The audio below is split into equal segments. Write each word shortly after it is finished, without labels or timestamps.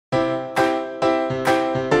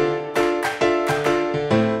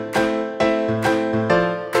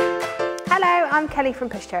Kelly from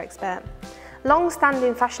Pushchair Expert.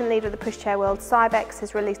 Long-standing fashion leader of the pushchair world, CYBEX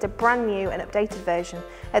has released a brand new and updated version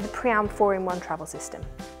of the Priam 4-in-1 travel system.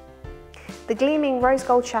 The gleaming rose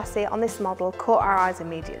gold chassis on this model caught our eyes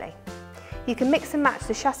immediately. You can mix and match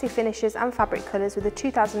the chassis finishes and fabric colours with the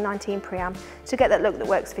 2019 Priam to get that look that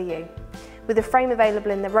works for you, with the frame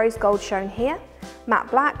available in the rose gold shown here, matte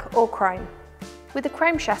black or chrome. With the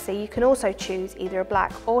chrome chassis you can also choose either a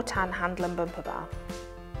black or tan handle and bumper bar.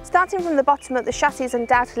 Starting from the bottom up, the chassis is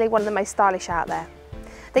undoubtedly one of the most stylish out there.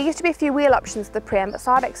 There used to be a few wheel options for the Priam, but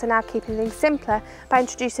CYBEX are now keeping things simpler by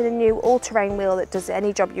introducing a new all-terrain wheel that does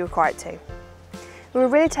any job you require it to. We were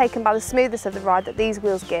really taken by the smoothness of the ride that these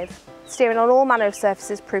wheels give. Steering on all manner of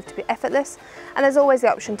surfaces proved to be effortless, and there's always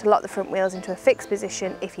the option to lock the front wheels into a fixed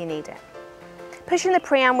position if you need it. Pushing the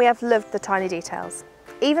Priam, we have loved the tiny details.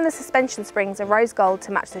 Even the suspension springs are rose gold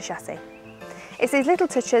to match the chassis. It's these little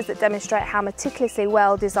touches that demonstrate how meticulously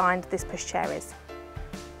well designed this pushchair is.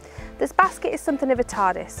 This basket is something of a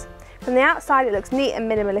TARDIS. From the outside it looks neat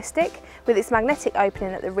and minimalistic, with its magnetic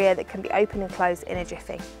opening at the rear that can be opened and closed in a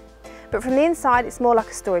jiffy. But from the inside it's more like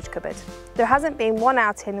a storage cupboard. There hasn't been one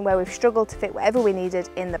outing where we've struggled to fit whatever we needed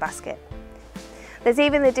in the basket. There's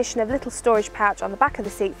even the addition of a little storage pouch on the back of the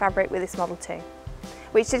seat fabric with this model too,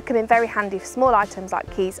 which did come in very handy for small items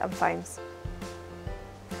like keys and phones.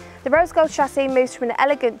 The rose gold chassis moves from an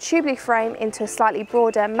elegant tubular frame into a slightly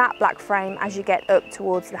broader matte black frame as you get up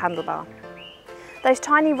towards the handlebar. Those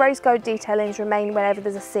tiny rose gold detailings remain wherever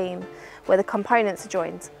there's a seam where the components are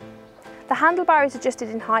joined. The handlebar is adjusted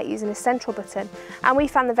in height using a central button, and we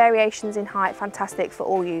found the variations in height fantastic for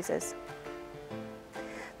all users.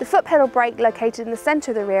 The foot pedal brake located in the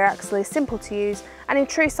centre of the rear axle is simple to use, and in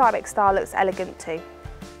true CYBEX style looks elegant too.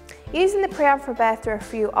 Using the Priam for birth, there are a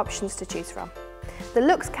few options to choose from. The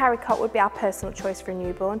Luxe carry cot would be our personal choice for a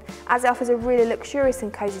newborn, as it offers a really luxurious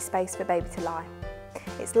and cosy space for baby to lie.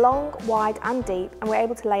 It's long, wide and deep, and we're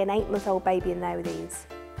able to lay an 8-month-old baby in there with ease.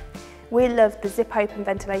 We love the zip-open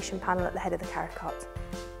ventilation panel at the head of the carry cot.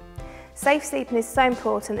 Safe sleeping is so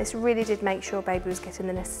important, this really did make sure baby was getting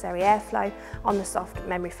the necessary airflow on the soft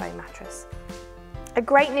memory foam mattress. A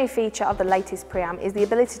great new feature of the latest Priam is the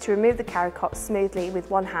ability to remove the carry cot smoothly with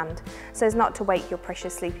one hand, so as not to wake your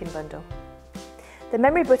precious sleeping bundle. The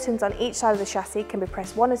memory buttons on each side of the chassis can be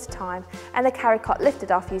pressed one at a time, and the carry cot lifted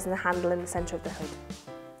off using the handle in the centre of the hood.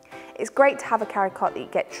 It's great to have a carry cot that you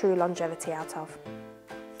get true longevity out of.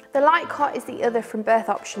 The light cot is the other from birth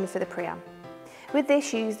option for the Priam. With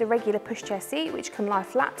this, you use the regular pushchair seat, which can lie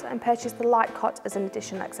flat, and purchase the light cot as an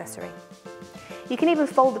additional accessory. You can even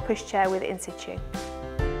fold the pushchair with it in situ.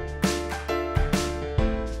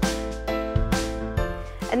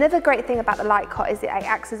 Another great thing about the light cot is that it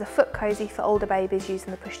acts as a foot cosy for older babies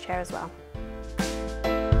using the pushchair as well.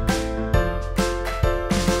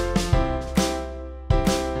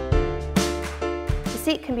 The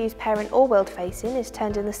seat can be used parent or world facing, is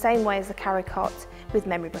turned in the same way as the carry cot with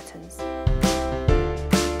memory buttons.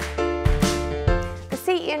 The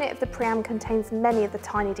seat unit of the Priam contains many of the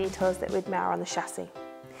tiny details that we admire on the chassis.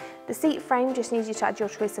 The seat frame just needs you to add your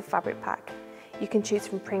choice of fabric pack. You can choose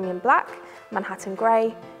from premium black, Manhattan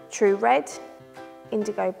grey, true red,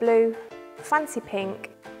 indigo blue, fancy pink,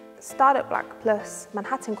 startup black plus,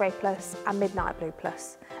 Manhattan grey plus and midnight blue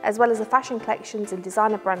plus, as well as the fashion collections and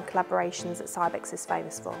designer brand collaborations that CYBEX is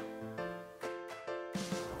famous for.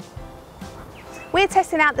 We're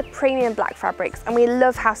testing out the premium black fabrics, and we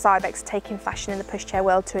love how CYBEX are taking fashion in the pushchair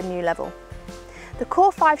world to a new level. The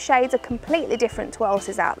core 5 shades are completely different to what else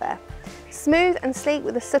is out there. Smooth and sleek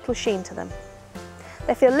with a subtle sheen to them.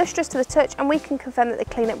 They feel lustrous to the touch, and we can confirm that they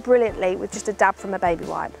clean up brilliantly with just a dab from a baby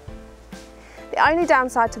wipe. The only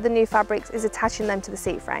downside to the new fabrics is attaching them to the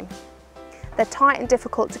seat frame. They're tight and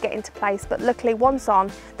difficult to get into place, but luckily once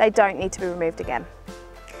on, they don't need to be removed again.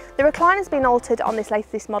 The recliner's been altered on this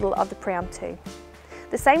latest model of the Priam 2.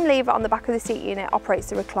 The same lever on the back of the seat unit operates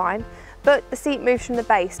the recline, but the seat moves from the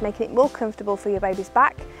base, making it more comfortable for your baby's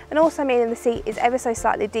back, and also meaning the seat is ever so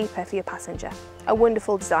slightly deeper for your passenger. A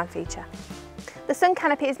wonderful design feature. The sun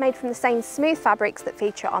canopy is made from the same smooth fabrics that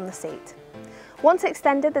feature on the seat. Once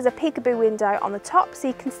extended, there's a peekaboo window on the top, so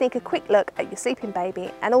you can sneak a quick look at your sleeping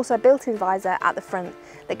baby, and also a built-in visor at the front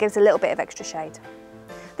that gives a little bit of extra shade.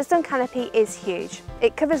 The sun canopy is huge.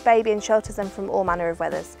 It covers baby and shelters them from all manner of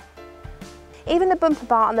weathers. Even the bumper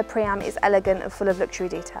bar on the Priam is elegant and full of luxury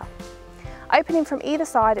detail. Opening from either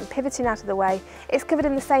side and pivoting out of the way, it's covered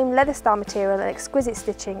in the same leather style material and exquisite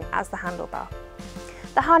stitching as the handlebar.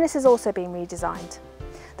 The harness has also been redesigned.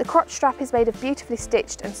 The crotch strap is made of beautifully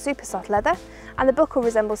stitched and super soft leather, and the buckle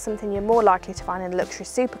resembles something you're more likely to find in a luxury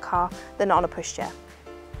supercar than on a pushchair.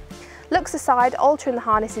 Looks aside, altering the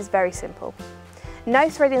harness is very simple. No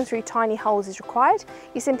threading through tiny holes is required,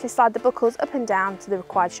 you simply slide the buckles up and down to the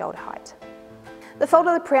required shoulder height. The fold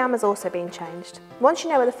of the Priam has also been changed. Once you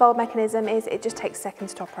know where the fold mechanism is, it just takes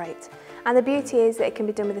seconds to operate. And the beauty is that it can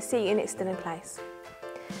be done with the seat unit still in place.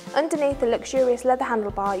 Underneath the luxurious leather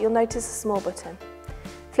handlebar, you'll notice a small button.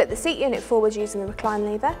 Flip the seat unit forwards using the recline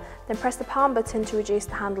lever, then press the palm button to reduce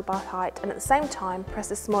the handlebar height, and at the same time press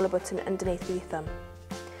the smaller button underneath with your thumb.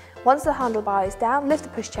 Once the handlebar is down, lift the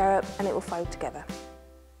pushchair up and it will fold together.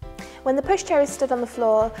 When the pushchair is stood on the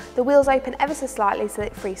floor, the wheels open ever so slightly so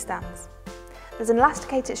that it freestands. There's an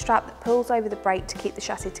elasticated strap that pulls over the brake to keep the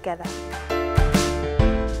chassis together.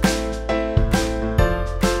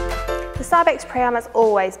 The CYBEX Priam has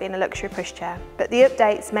always been a luxury pushchair, but the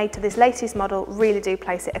updates made to this latest model really do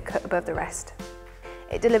place it a cut above the rest.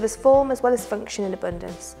 It delivers form as well as function in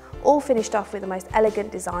abundance, all finished off with the most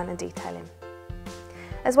elegant design and detailing.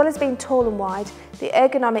 As well as being tall and wide, the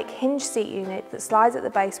ergonomic hinge seat unit that slides at the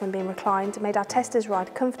base when being reclined made our testers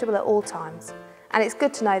ride comfortable at all times, and it's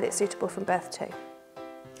good to know that it's suitable from birth too.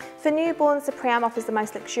 For newborns, the Priam offers the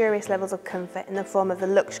most luxurious levels of comfort in the form of the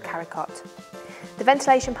Luxe carry cot. The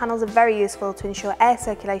ventilation panels are very useful to ensure air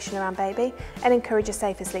circulation around baby and encourage a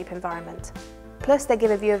safer sleep environment. Plus, they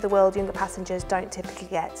give a view of the world younger passengers don't typically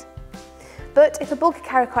get. But if a bulky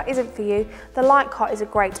carry cot isn't for you, the light cot is a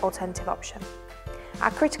great alternative option. Our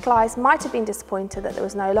critical eyes might have been disappointed that there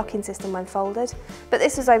was no locking system when folded, but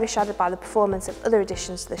this was overshadowed by the performance of other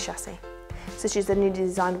additions to the chassis, such as the newly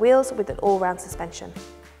designed wheels with an all-round suspension.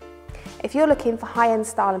 If you're looking for high-end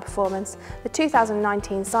style and performance, the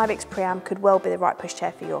 2019 CYBEX Priam could well be the right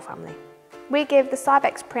pushchair for your family. We give the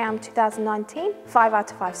CYBEX Priam 2019 5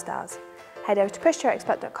 out of 5 stars. Head over to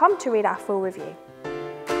pushchairexpert.com to read our full review.